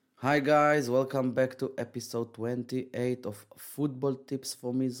Hi guys, welcome back to episode 28 of Football Tips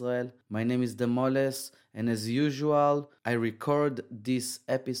from Israel. My name is Demoles, and as usual, I record this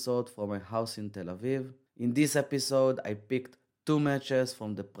episode from my house in Tel Aviv. In this episode, I picked two matches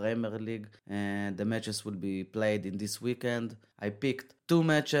from the Premier League, and the matches will be played in this weekend. I picked two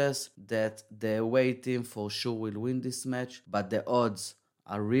matches that the away team for sure will win this match, but the odds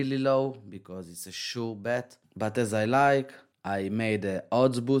are really low because it's a sure bet. But as I made an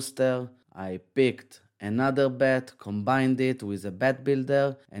odds booster. I picked another bet, combined it with a bet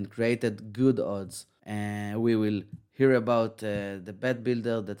builder, and created good odds. And we will hear about the bet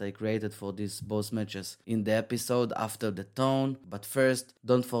builder that I created for these both matches in the episode after the tone. But first,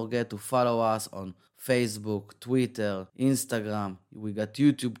 don't forget to follow us on Facebook, Twitter, Instagram. We got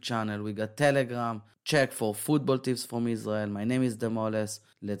YouTube channel, we got Telegram. Check for football tips from Israel. My name is Demoles.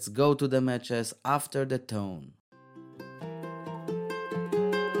 Let's go to the matches after the tone.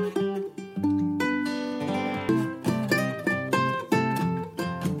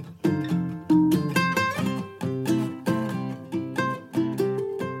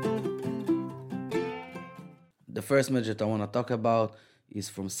 The first match that I want to talk about is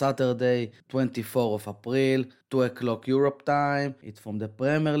from Saturday, 24th of April, 2 o'clock Europe time. It's from the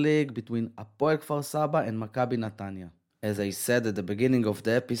Premier League between Hapoel Kfar Saba and Maccabi Netanya. As I said at the beginning of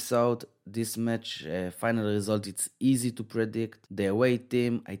the episode, this match final result, it's easy to predict. The away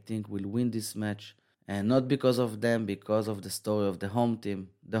team, I think, will win this match. And not because of them, because of the story of the home team.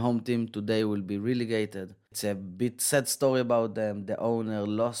 The home team today will be relegated. It's a bit sad story about them. The owner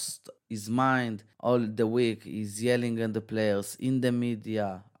lost his mind all the week. He's yelling at the players in the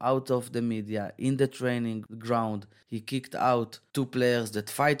media, out of the media, in the training ground. He kicked out two players that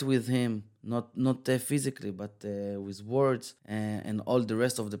fight with him, not physically, but with words. And all the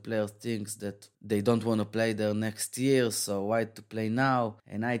rest of the players thinks that they don't want to play there next year, so why to play now?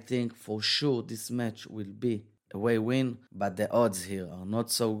 And I think for sure this match will be away win, but the odds here are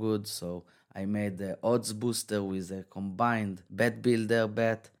not so good, so I made the odds booster with a combined bet builder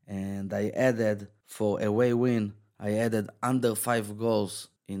bet, and I added for away win, I added under 5 goals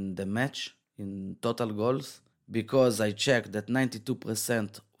in the match, in total goals, because I checked that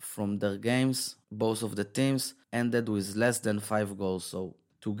 92% from their games, both of the teams, ended with less than 5 goals. So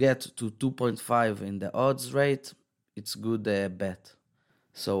to get to 2.5 in the odds rate, it's good bet.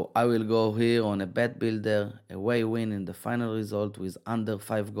 So I will go here on a bet builder, away win in the final result with under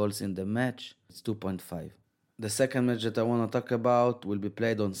 5 goals in the match. It's 2.5. The second match that I want to talk about will be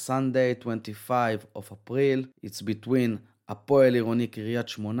played on Sunday, 25 of April. It's between Hapoel Ironi Kiryat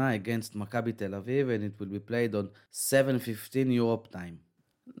Shmona against Maccabi Tel Aviv, and it will be played on 7:15 Europe time.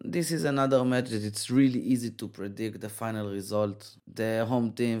 This is another match that it's really easy to predict the final result. The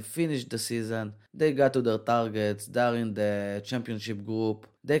home team finished the season, they got to their targets, they're in the championship group,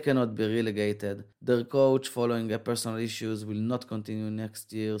 they cannot be relegated. Their coach, following personal issues, will not continue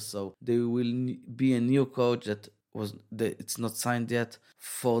next year, so there will be a new coach that it's not signed yet.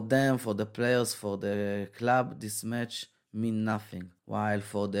 For them, for the players, for the club, this match mean nothing. While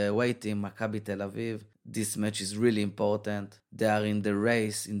for the away team, Maccabi Tel Aviv, this match is really important. They are in the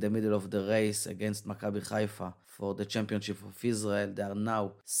race, in the middle of the race against Maccabi Haifa for the championship of Israel. They are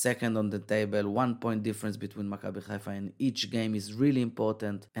now second on the table, 1 point difference between Maccabi Haifa, and each game is really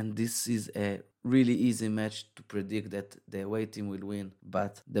important. And this is a really easy match to predict that the away team will win,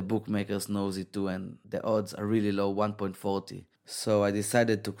 but the bookmakers knows it too, and the odds are really low, 1.40. So I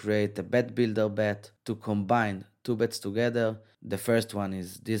decided to create a bet builder bet to combine two bets together. The first one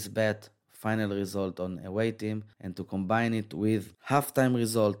is this bet, final result on away team, and to combine it with halftime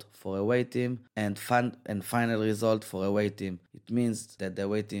result for away team and final result for away team. It means that the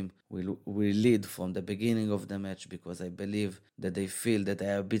away team will lead from the beginning of the match, because I believe that they feel that they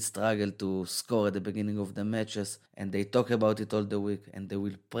have a bit struggle to score at the beginning of the matches, and they talk about it all the week, and they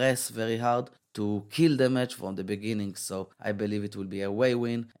will press very hard to kill the match from the beginning. So I believe it will be a away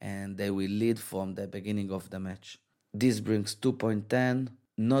win, and they will lead from the beginning of the match. This brings 2.10,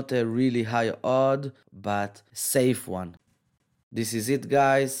 not a really high odd, but safe one. This is it,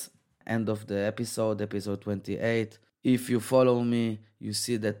 guys. End of the episode 28. If you follow me, you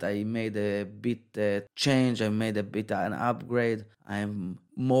see that I made a bit change, I made a bit an upgrade. I'm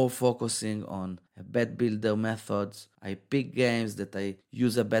more focusing on bet builder methods. I pick games that I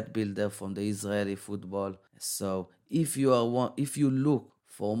use a bet builder from the Israeli football. So if you look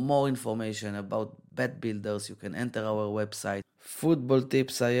for more information about bet builders, you can enter our website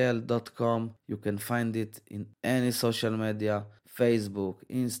footballtipsil.com. You can find it in any social media, Facebook,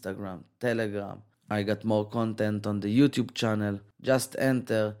 Instagram, Telegram. I got more content on the YouTube channel. Just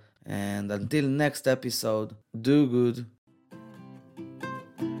enter, and until next episode, do good.